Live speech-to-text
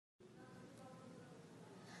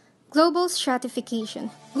Global stratification.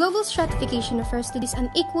 Global stratification refers to this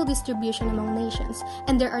unequal distribution among nations,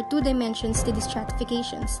 and there are two dimensions to these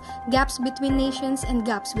stratifications: gaps between nations and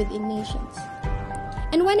gaps within nations.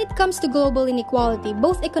 And when it comes to global inequality,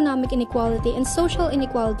 both economic inequality and social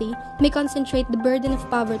inequality may concentrate the burden of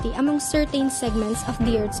poverty among certain segments of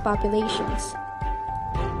the Earth's populations.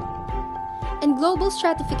 And global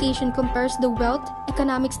stratification compares the wealth,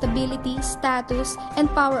 economic stability, status, and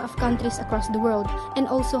power of countries across the world, and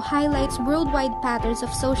also highlights worldwide patterns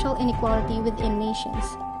of social inequality within nations.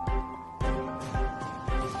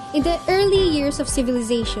 In the early years of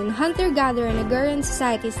civilization, hunter-gatherer and agrarian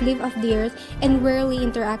societies lived off the earth and rarely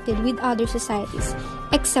interacted with other societies,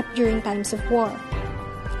 except during times of war.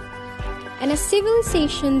 And as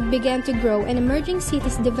civilization began to grow and emerging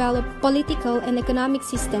cities developed political and economic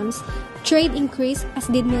systems, trade increased as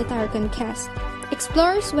did military conquest.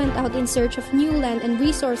 Explorers went out in search of new land and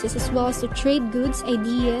resources as well as to trade goods,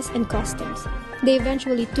 ideas, and customs. They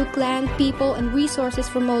eventually took land, people, and resources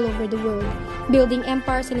from all over the world, building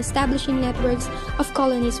empires and establishing networks of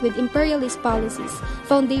colonies with imperialist policies,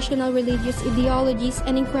 foundational religious ideologies,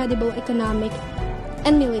 and incredible economic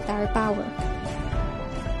and military power.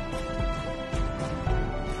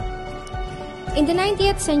 In the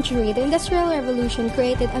 19th century, the Industrial Revolution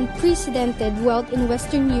created unprecedented wealth in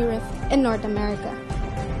Western Europe and North America.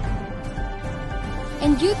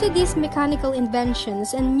 And due to these mechanical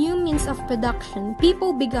inventions and new means of production,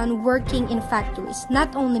 people began working in factories,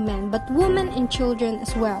 not only men, but women and children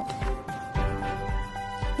as well.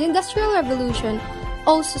 The Industrial Revolution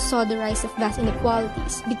also saw the rise of vast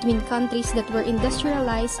inequalities between countries that were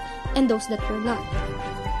industrialized and those that were not.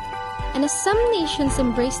 And as some nations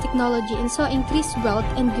embraced technology and saw increased wealth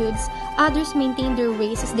and goods, others maintained their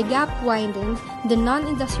ways. As the gap widened, the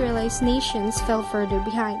non-industrialized nations fell further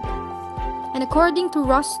behind. And according to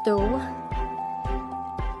Rostow,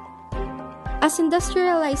 as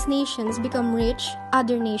industrialized nations become rich,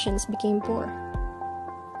 other nations became poor.